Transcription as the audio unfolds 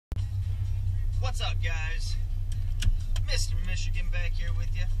What's up, guys? Mr. Michigan back here with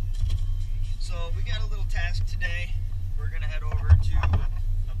you. So we got a little task today. We're gonna head over to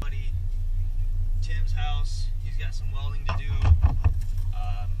my buddy Tim's house. He's got some welding to do.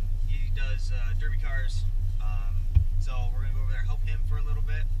 He does derby cars. So we're gonna go over there, help him for a little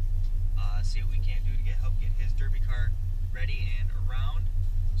bit, see what we can do to help get his derby car ready and around.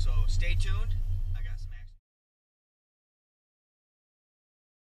 So stay tuned. I got some action.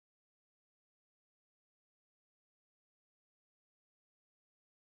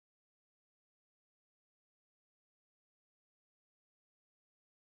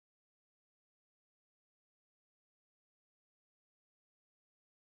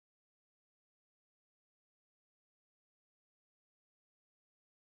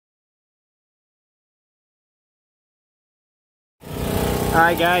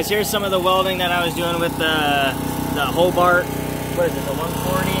 Alright guys, here's some of the welding that I was doing with the Hobart, what is it, the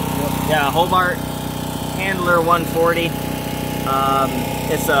 140? Yeah, Hobart Handler 140.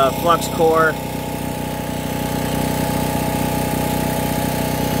 It's a flux core.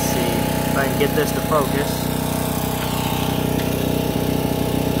 Let's see if I can get this to focus.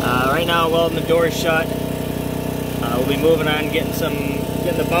 Right now I'm welding the doors shut. We'll be moving on, getting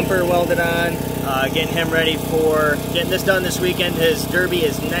the bumper welded on. Getting him ready for getting this done this weekend. His derby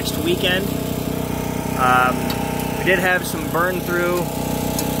is next weekend. We did have some burn through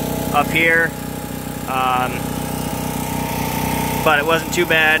up here, but it wasn't too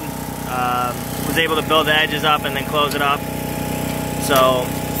bad. Was able to build the edges up and then close it up. So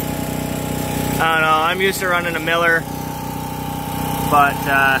I don't know, I'm used to running a Miller, but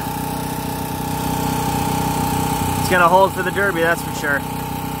it's gonna hold for the derby, that's for sure.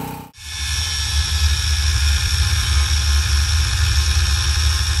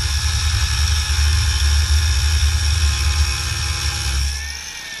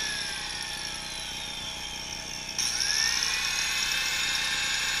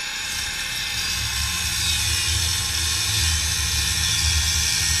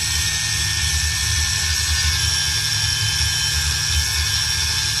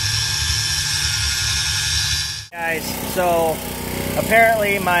 Guys, so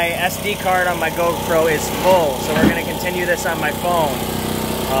apparently my SD card on my GoPro is full, so we're going to continue this on my phone.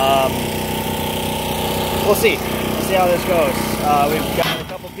 We'll see how this goes. We've got a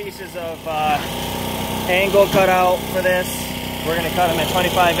couple pieces of angle cut out for this. We're going to cut them at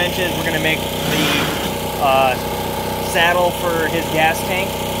 25 inches. We're going to make the saddle for his gas tank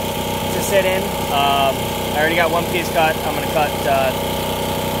to sit in. I already got one piece cut. I'm going to cut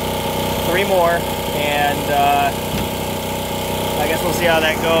 3 more. And I guess we'll see how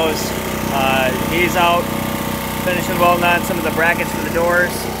that goes. He's out finishing welding on some of the brackets for the doors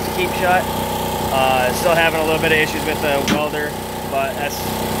to keep shut. Still having a little bit of issues with the welder, but that's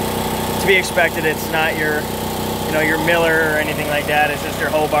to be expected. It's not your Miller or anything like that. It's just your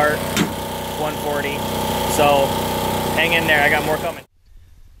Hobart 140. So hang in there. I got more coming.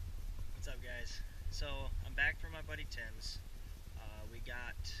 What's up, guys? So I'm back from my buddy Tim's. We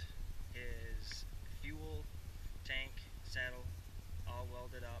got his fuel tank saddle all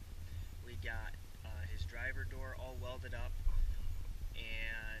welded up. We got his driver door all welded up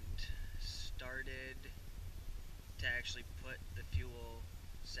and started to actually put the fuel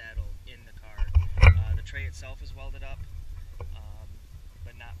saddle in the car. The tray itself is welded up,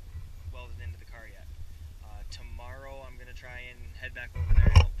 but not welded into the car yet. Tomorrow I'm going to try and head back over there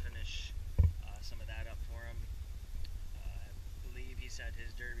and help finish some of that up for him. He said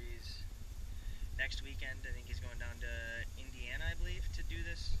his derby's next weekend. I think he's going down to Indiana, I believe, to do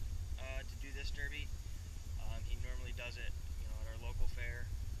this derby. He normally does it, at our local fair,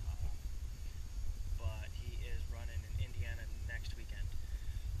 but he is running in Indiana next weekend.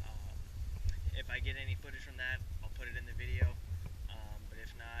 If I get any footage from that, I'll put it in the video. But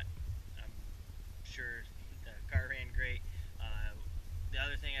if not, I'm sure the car ran great. The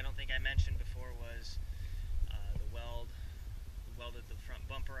other thing I don't think I mentioned before was the welded the front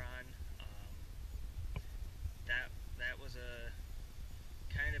bumper on. That was a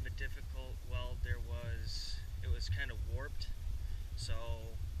kind of a difficult weld. It was kind of warped, so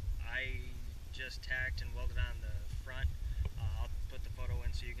I just tacked and welded on the front. I'll put the photo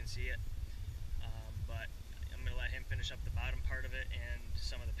in so you can see it, but I'm going to let him finish up the bottom part of it and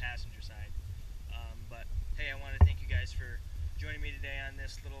some of the passenger side. But hey, I want to thank you guys for joining me today on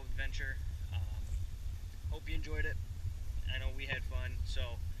this little adventure. Hope you enjoyed it. I know we had fun,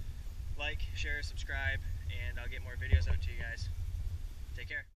 so like, share, subscribe, and I'll get more videos out to you guys. Take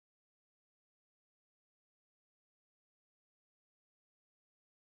care.